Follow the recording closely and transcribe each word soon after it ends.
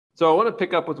So I want to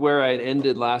pick up with where I had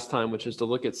ended last time, which is to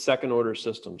look at second order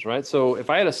systems, right? So if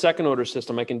I had a second order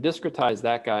system, I can discretize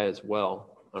that guy as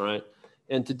well, all right?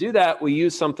 And to do that, we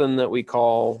use something that we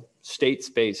call state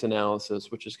space analysis,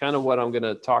 which is kind of what I'm going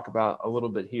to talk about a little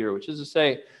bit here, which is to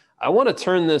say, I want to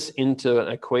turn this into an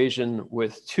equation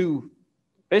with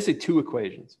basically two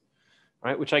equations,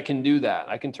 right? Which I can do that.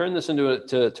 I can turn this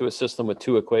into a system with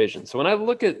two equations. So when I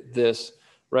look at this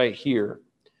right here,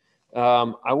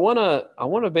 I want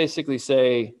to basically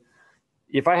say,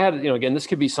 if I had, again, this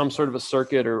could be some sort of a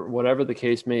circuit or whatever the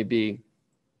case may be.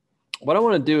 What I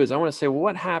want to do is I want to say, well,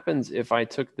 what happens if I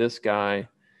took this guy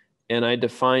and I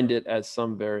defined it as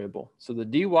some variable? So the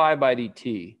dy by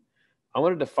dt, I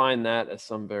want to define that as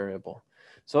some variable.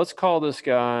 So let's call this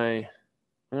guy,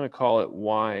 I'm going to call it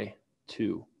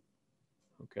y2.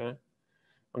 Okay. I'm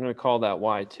going to call that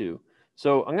y2.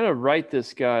 So I'm going to write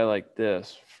this guy like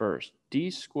this first,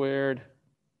 d squared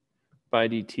by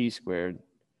dt squared.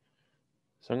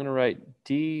 So I'm going to write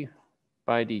d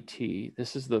by dt.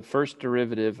 This is the first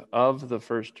derivative of the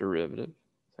first derivative.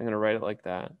 So I'm going to write it like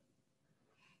that.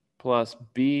 Plus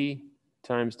b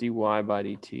times dy by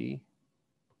dt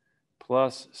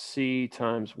plus c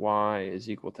times y is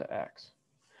equal to x.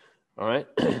 All right.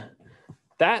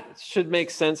 That should make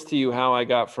sense to you how I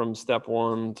got from step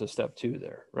 1 to step 2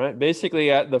 there, right? Basically,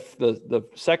 the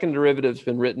second derivative has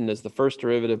been written as the first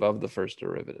derivative of the first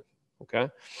derivative, okay?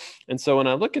 And so when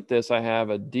I look at this, I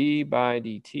have a d by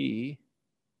dt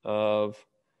of,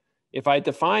 if I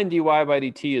define dy by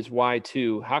dt as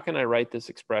y2, how can I write this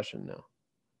expression now?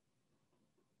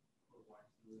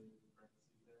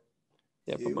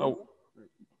 Yeah,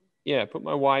 put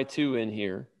my y2 in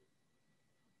here.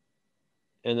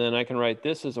 And then I can write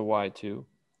this as a y2.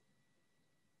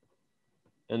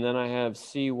 And then I have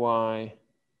cy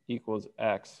equals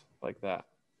x, like that.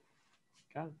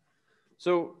 Got it.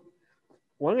 So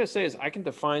what I'm going to say is I can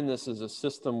define this as a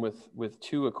system with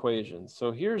two equations.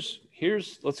 So here's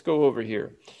let's go over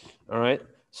here. All right.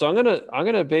 So I'm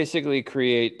gonna basically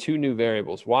create two new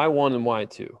variables, y1 and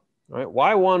y2. All right.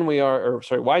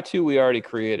 y2 we already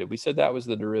created. We said that was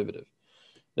the derivative.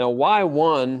 Now,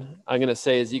 y1, I'm going to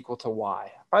say is equal to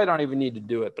y. I probably don't even need to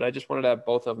do it, but I just wanted to have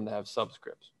both of them to have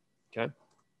subscripts, okay?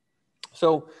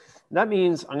 So that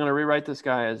means I'm going to rewrite this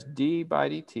guy as d by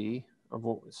dt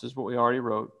of this is what we already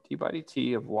wrote, d by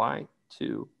dt of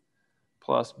y2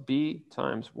 plus b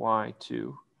times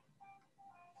y2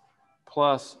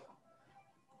 plus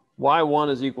y1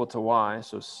 is equal to y,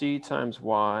 so c times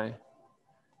y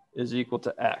is equal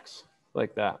to x,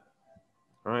 like that.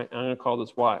 All right, I'm going to call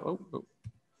this y.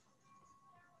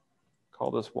 Call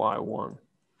this y1,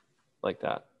 like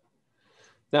that.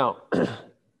 Now,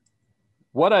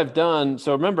 what I've done,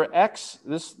 so remember x,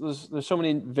 there's so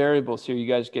many variables here, you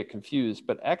guys get confused,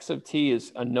 but x of t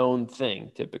is a known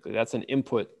thing, typically. That's an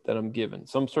input that I'm given,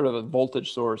 some sort of a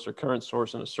voltage source or current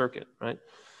source in a circuit, right?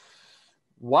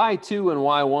 y2 and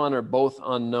y1 are both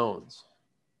unknowns.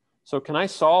 So can I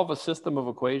solve a system of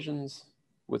equations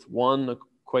with one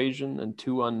equation and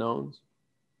two unknowns?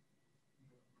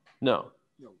 No.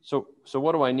 So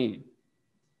what do I need?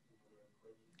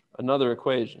 Another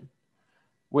equation,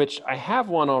 which I have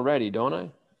one already, don't I?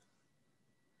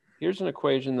 Here's an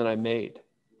equation that I made,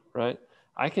 right?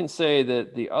 I can say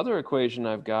that the other equation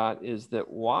I've got is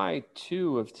that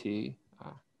y2 of t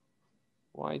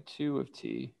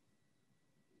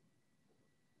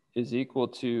is equal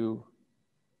to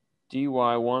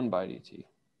dy1 by dt.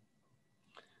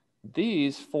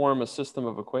 These form a system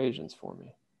of equations for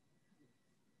me.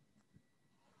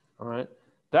 All right,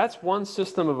 that's one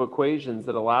system of equations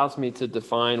that allows me to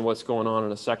define what's going on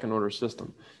in a second order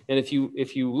system. And if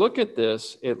you look at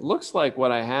this, it looks like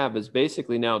what I have is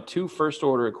basically now two first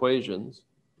order equations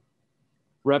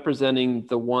representing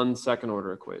the one second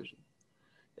order equation.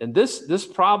 And this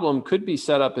problem could be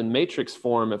set up in matrix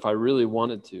form if I really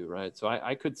wanted to, right? So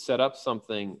I could set up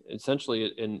something essentially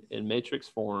in matrix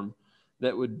form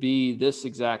that would be this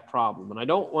exact problem. And I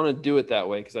don't want to do it that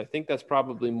way because I think that's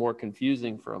probably more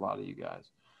confusing for a lot of you guys.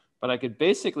 But I could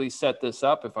basically set this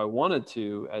up if I wanted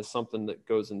to as something that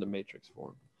goes into matrix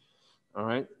form. All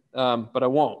right, but I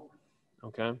won't,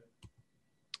 okay?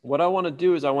 What I want to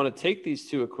do is I want to take these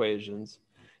two equations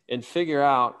and figure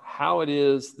out how it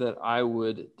is that I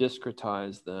would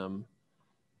discretize them.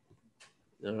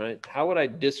 All right, how would I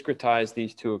discretize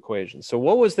these two equations? So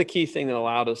what was the key thing that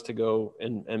allowed us to go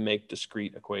and make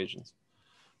discrete equations?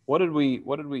 What did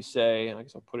we say? I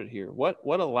guess I'll put it here. What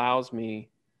allows me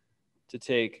to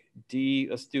take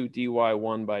let's do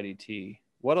dy1 by dt.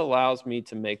 What allows me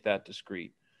to make that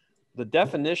discrete? the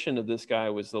definition of this guy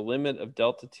was the limit of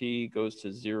delta t goes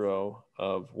to 0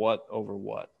 of what over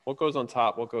what? What goes on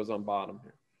top? What goes on bottom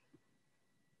here?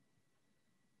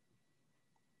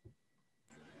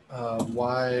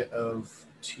 Y of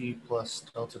t plus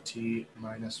delta t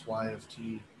minus y of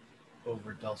t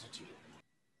over delta t.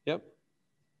 Yep.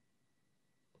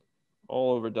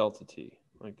 All over delta t,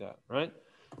 like that, right?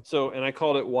 So, and I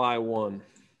called it y1, all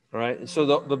right? And so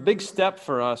the big step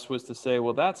for us was to say,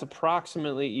 well, that's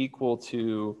approximately equal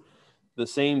to the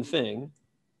same thing.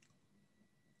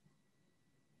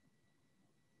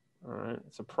 All right,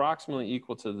 it's approximately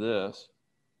equal to this.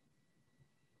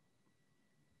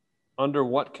 Under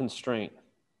what constraint?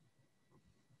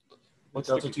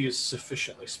 Delta t is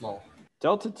sufficiently small.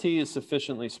 Delta t is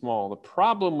sufficiently small. The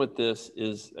problem with this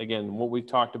is, again, what we've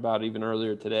talked about even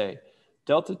earlier today.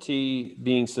 Delta t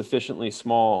being sufficiently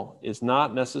small is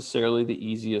not necessarily the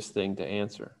easiest thing to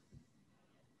answer,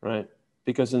 right?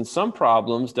 Because in some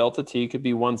problems, delta t could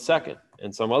be 1 second.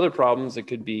 In some other problems, it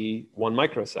could be 1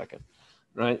 microsecond,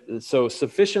 right? So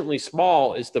sufficiently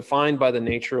small is defined by the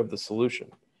nature of the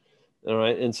solution. All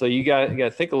right. And so you got to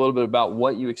think a little bit about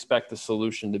what you expect the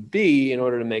solution to be in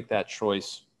order to make that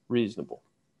choice reasonable.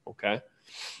 Okay.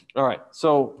 All right.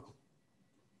 So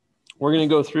we're going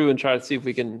to go through and try to see if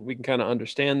we can kind of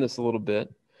understand this a little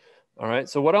bit. All right.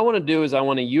 So what I want to do is I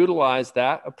want to utilize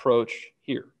that approach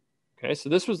here. Okay. So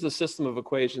this was the system of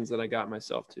equations that I got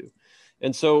myself to.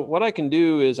 And so what I can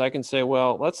do is I can say,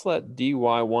 well, let's let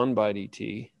dy1 by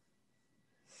dt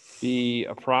be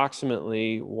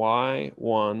approximately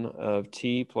y1 of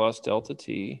t plus delta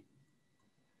t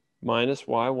minus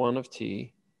y1 of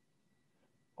t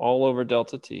all over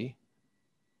delta t.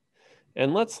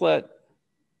 And let's let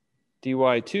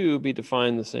dy2 be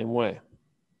defined the same way.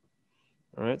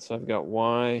 All right, so I've got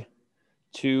y2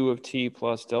 of t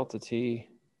plus delta t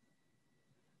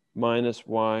minus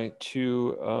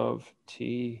y2 of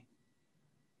t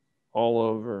all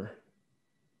over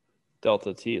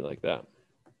delta t, like that.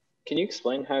 Can you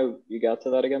explain how you got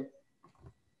to that again?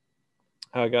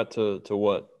 How I got to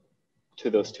what?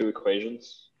 To those two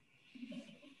equations?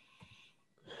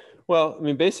 Well, I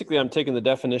mean, basically, I'm taking the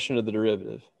definition of the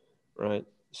derivative, right?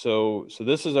 So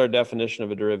this is our definition of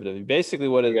a derivative. Basically,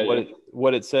 what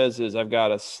it says is I've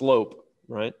got a slope,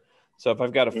 right? So if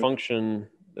I've got a function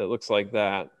that looks like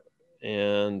that,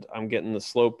 and I'm getting the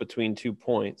slope between 2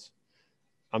 points,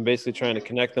 I'm basically trying to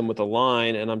connect them with a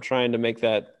line, and I'm trying to make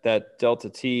that delta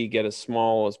t get as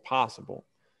small as possible.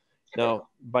 Now,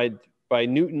 by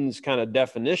Newton's kind of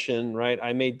definition, right,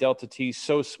 I made delta t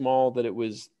so small that it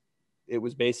was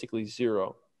basically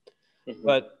 0.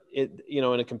 But in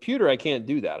a computer, I can't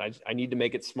do that. I need to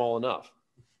make it small enough.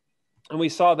 And we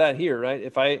saw that here, right?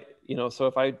 If I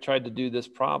tried to do this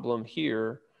problem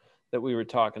here that we were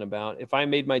talking about, if I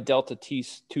made my delta t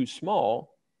too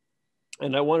small,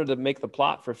 and I wanted to make the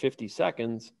plot for 50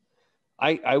 seconds,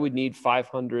 I would need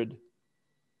 500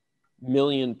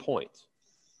 million points.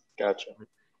 Gotcha.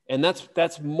 And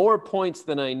that's more points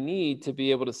than I need to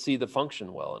be able to see the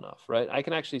function well enough, right? I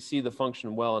can actually see the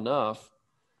function well enough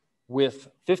with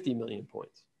 50 million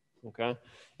points, okay?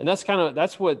 And that's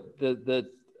what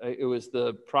it was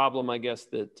the problem, I guess,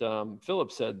 that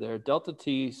Philip said there, delta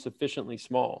t sufficiently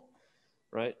small,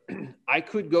 right? I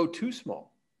could go too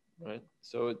small, right?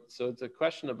 So it's a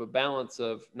question of a balance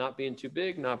of not being too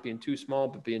big, not being too small,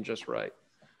 but being just right.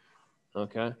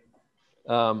 Okay.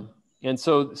 And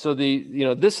so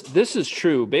this is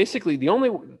true. Basically, the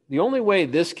only way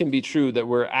this can be true, that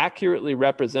we're accurately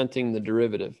representing the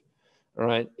derivative, all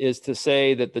right, is to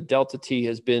say that the delta t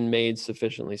has been made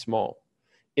sufficiently small.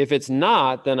 If it's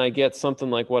not, then I get something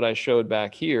like what I showed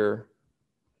back here,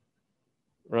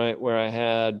 right, where I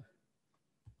had,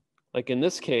 like in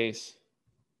this case,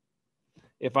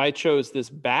 if I chose this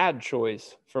bad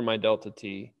choice for my delta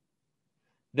t,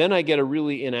 then I get a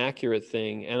really inaccurate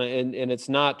thing, and it's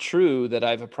not true that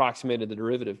I've approximated the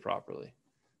derivative properly,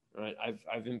 right?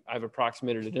 I've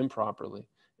approximated it improperly,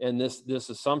 and this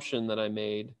assumption that I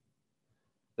made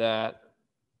that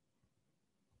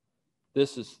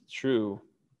this is true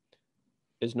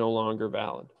is no longer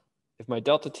valid. If my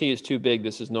delta t is too big,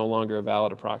 this is no longer a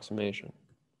valid approximation.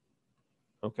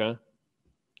 Okay,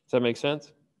 does that make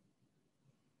sense?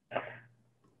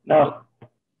 Now,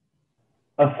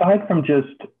 aside from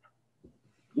just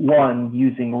one,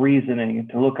 using reasoning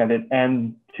to look at it,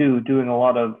 and two, doing a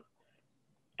lot of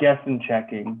guess and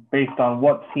checking based on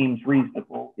what seems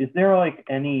reasonable, is there like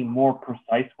any more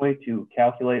precise way to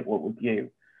calculate what would be a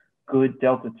good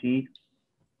delta t?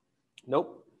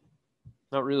 Nope,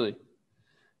 not really.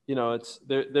 It's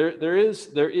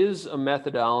there is a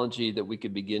methodology that we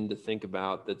could begin to think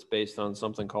about that's based on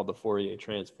something called the Fourier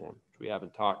transform. we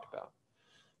haven't talked about.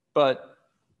 But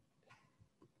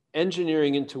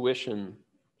engineering intuition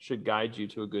should guide you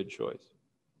to a good choice.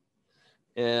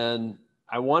 And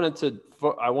I wanted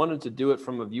to do it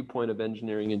from a viewpoint of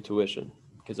engineering intuition,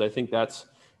 because I think that's,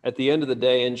 at the end of the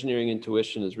day, engineering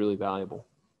intuition is really valuable.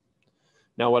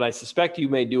 Now, what I suspect you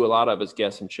may do a lot of is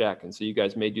guess and check. And so you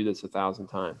guys may do this 1,000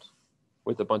 times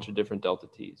with a bunch of different delta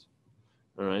T's.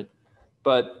 All right.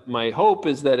 But my hope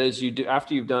is that as you do,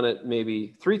 after you've done it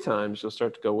maybe 3 times, you'll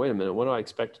start to go, wait a minute, what do I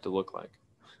expect it to look like?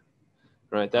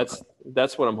 Right. That's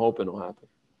what I'm hoping will happen.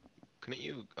 Couldn't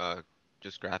you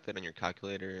just graph it on your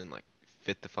calculator and like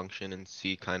fit the function and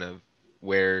see kind of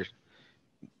where,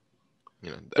 you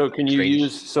know, so can you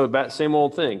use, so that same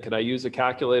old thing, could I use a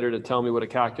calculator to tell me what a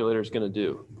calculator is going to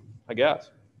do? I guess,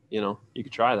 you know, you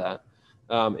could try that.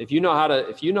 If you know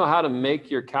how to make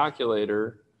your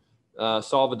calculator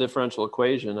solve a differential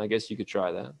equation, I guess you could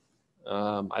try that.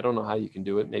 I don't know how you can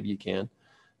do it. Maybe you can.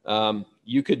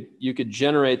 You could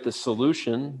generate the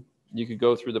solution. You could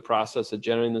go through the process of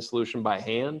generating the solution by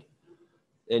hand,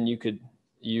 and you could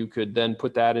then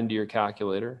put that into your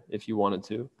calculator if you wanted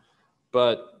to.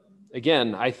 But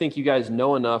again, I think you guys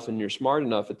know enough and you're smart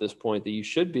enough at this point that you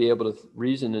should be able to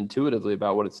reason intuitively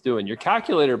about what it's doing. Your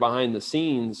calculator behind the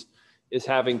scenes is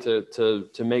having to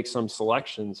make some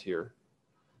selections here.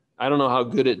 I don't know how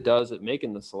good it does at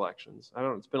making the selections.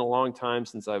 It's been a long time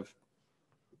since I've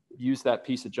used that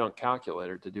piece of junk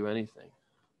calculator to do anything,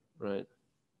 right?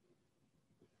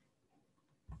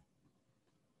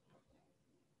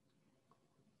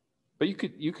 But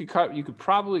you could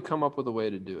probably come up with a way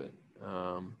to do it.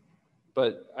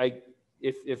 But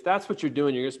if that's what you're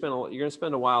doing, you're gonna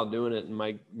spend a while doing it, and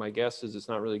my guess is it's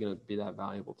not really going to be that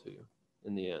valuable to you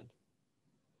in the end.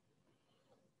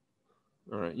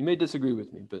 All right, you may disagree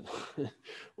with me, but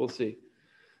we'll see.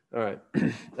 All right,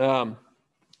 all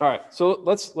right. So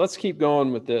let's keep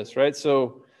going with this, right?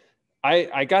 So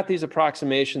I got these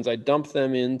approximations. I dumped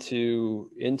them into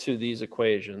these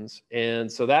equations,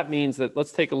 and so that means that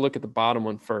let's take a look at the bottom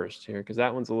one first here, because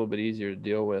that one's a little bit easier to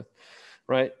deal with.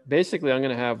 Right, basically, I'm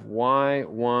going to have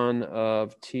y1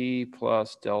 of t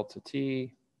plus delta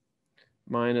t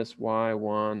minus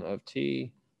y1 of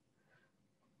t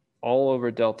all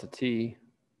over delta t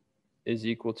is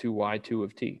equal to y2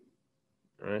 of t.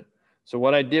 All right, so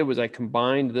what I did was I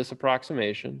combined this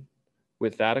approximation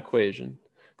with that equation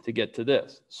to get to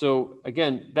this. So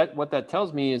again, what that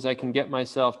tells me is I can get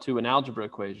myself to an algebra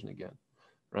equation again,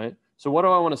 right? So what do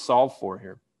I want to solve for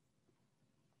here?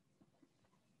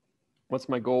 What's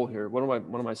my goal here? What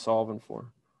am I solving for?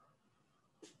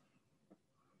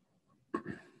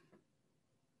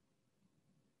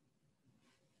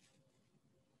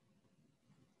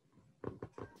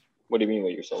 What do you mean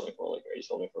what you're solving for? Like, are you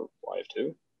solving for y of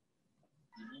 2?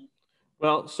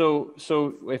 Well, so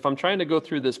if I'm trying to go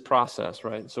through this process,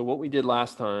 right? So what we did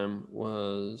last time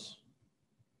was,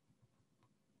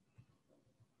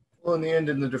 Well, in the end,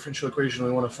 in the differential equation,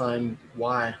 we want to find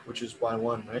y, which is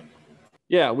y1, right?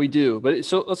 yeah, we do. But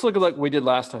so let's look at like we did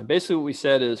last time. Basically, what we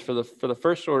said is for the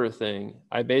first order thing,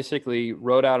 I basically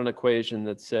wrote out an equation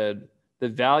that said the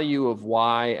value of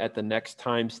y at the next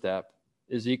time step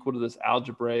is equal to this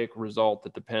algebraic result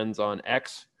that depends on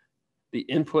x, the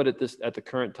input at the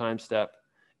current time step,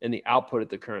 and the output at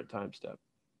the current time step.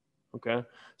 Okay,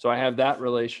 so I have that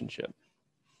relationship.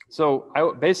 So I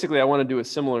want to do a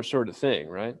similar sort of thing,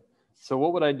 right? So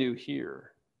what would I do here?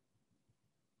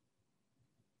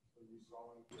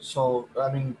 So,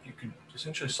 I mean, you could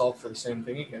essentially solve for the same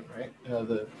thing again, right?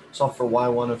 Solve for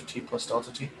y1 of t plus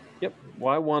delta t. Yep,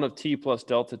 y1 of t plus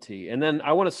delta t. And then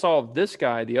I want to solve this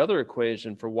guy, the other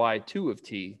equation, for y2 of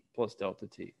t plus delta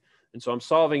t. And so I'm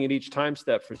solving at each time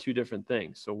step for 2 different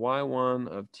things. So y1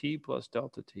 of t plus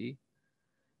delta t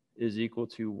is equal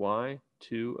to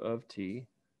y2 of t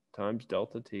times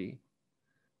delta t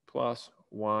plus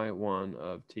y1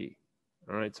 of t.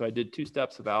 All right, so I did 2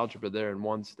 steps of algebra there in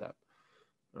 1 step.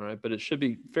 All right, but it should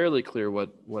be fairly clear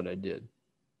what I did.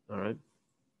 All right.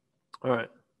 All right.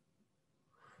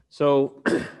 So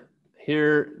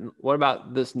here, what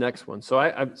about this next one? So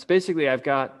it's basically I've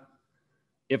got,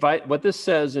 what this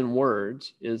says in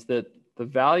words is that the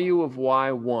value of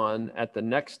y1 at the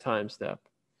next time step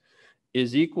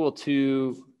is equal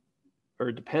to,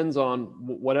 or depends on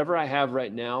whatever I have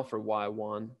right now for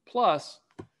y1 plus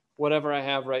whatever I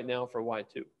have right now for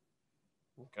y2.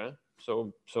 Okay,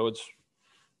 so it's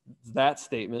that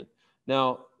statement.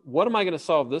 Now, what am I going to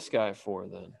solve this guy for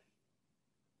then?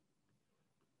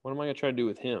 What am I going to try to do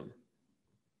with him?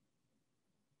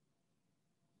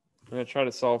 I'm going to try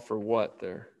to solve for what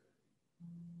there?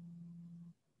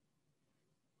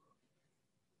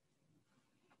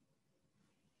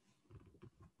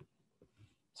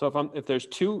 So if there's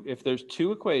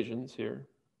two equations here,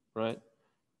 right?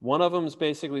 One of them is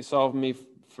basically solving me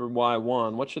for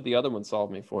y1. What should the other one solve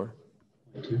me for?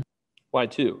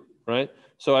 Y2, right?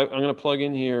 So I'm going to plug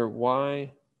in here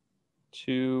y2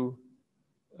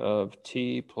 of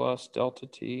t plus delta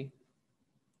t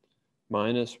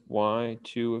minus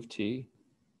y2 of t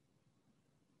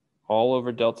all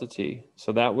over delta t.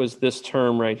 So that was this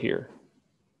term right here.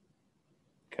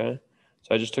 Okay,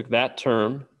 so I just took that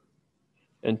term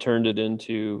and turned it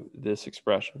into this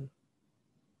expression.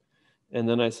 And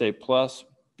then I say plus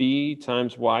b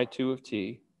times y2 of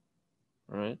t,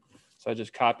 all right? So I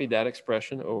just copied that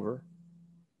expression over.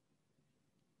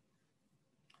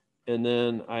 And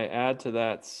then I add to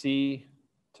that c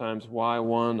times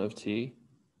y1 of t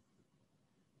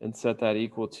and set that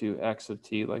equal to x of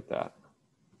t like that.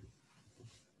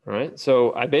 All right,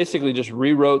 so I basically just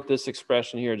rewrote this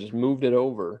expression here, just moved it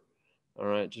over. All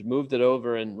right, just moved it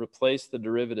over and replaced the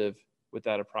derivative with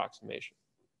that approximation.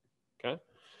 Okay,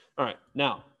 all right,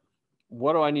 now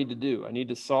what do I need to do? I need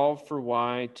to solve for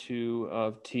y2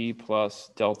 of t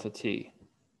plus delta t.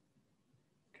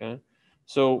 Okay,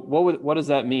 so what does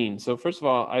that mean? So first of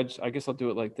all, I guess I'll do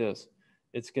it like this.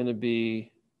 It's going to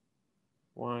be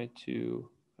y2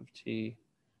 of t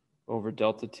over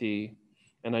delta t,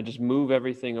 and I just move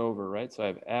everything over, right? So I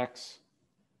have x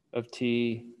of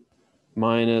t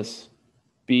minus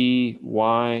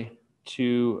by2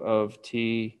 of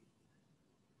t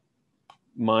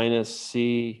minus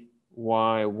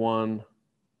cy1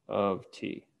 of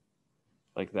t,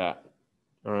 like that.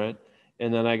 All right,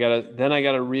 and then I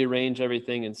gotta rearrange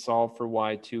everything and solve for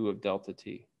y2 of delta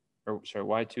t, or sorry,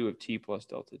 y2 of t plus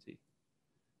delta t,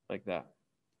 like that.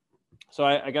 So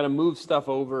I got to move stuff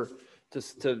over to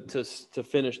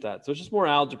finish that. So it's just more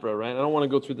algebra, right? I don't want to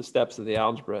go through the steps of the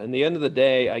algebra. And at the end of the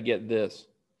day, I get this.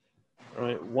 All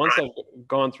right. Once I've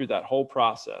gone through that whole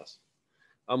process,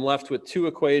 I'm left with two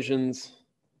equations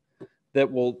that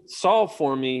will solve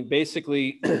for me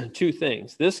basically two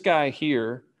things. This guy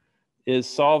here is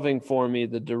solving for me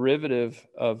the derivative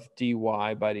of dy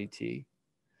by dt.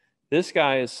 This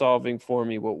guy is solving for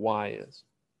me what y is.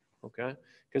 Okay.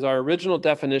 Because our original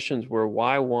definitions were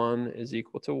y1 is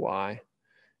equal to y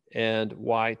and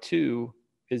y2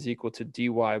 is equal to dy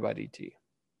by dt.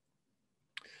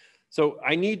 So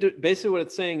I need to, basically what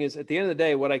it's saying is at the end of the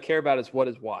day, what I care about is what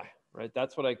is y, right?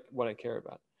 That's what I care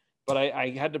about. But I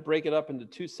had to break it up into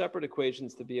two separate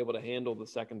equations to be able to handle the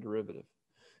second derivative.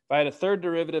 If I had a third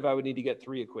derivative, I would need to get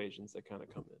three equations that kind of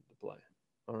come into play.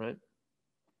 All right.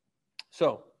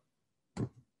 So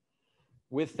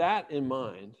with that in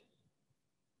mind,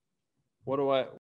 what do I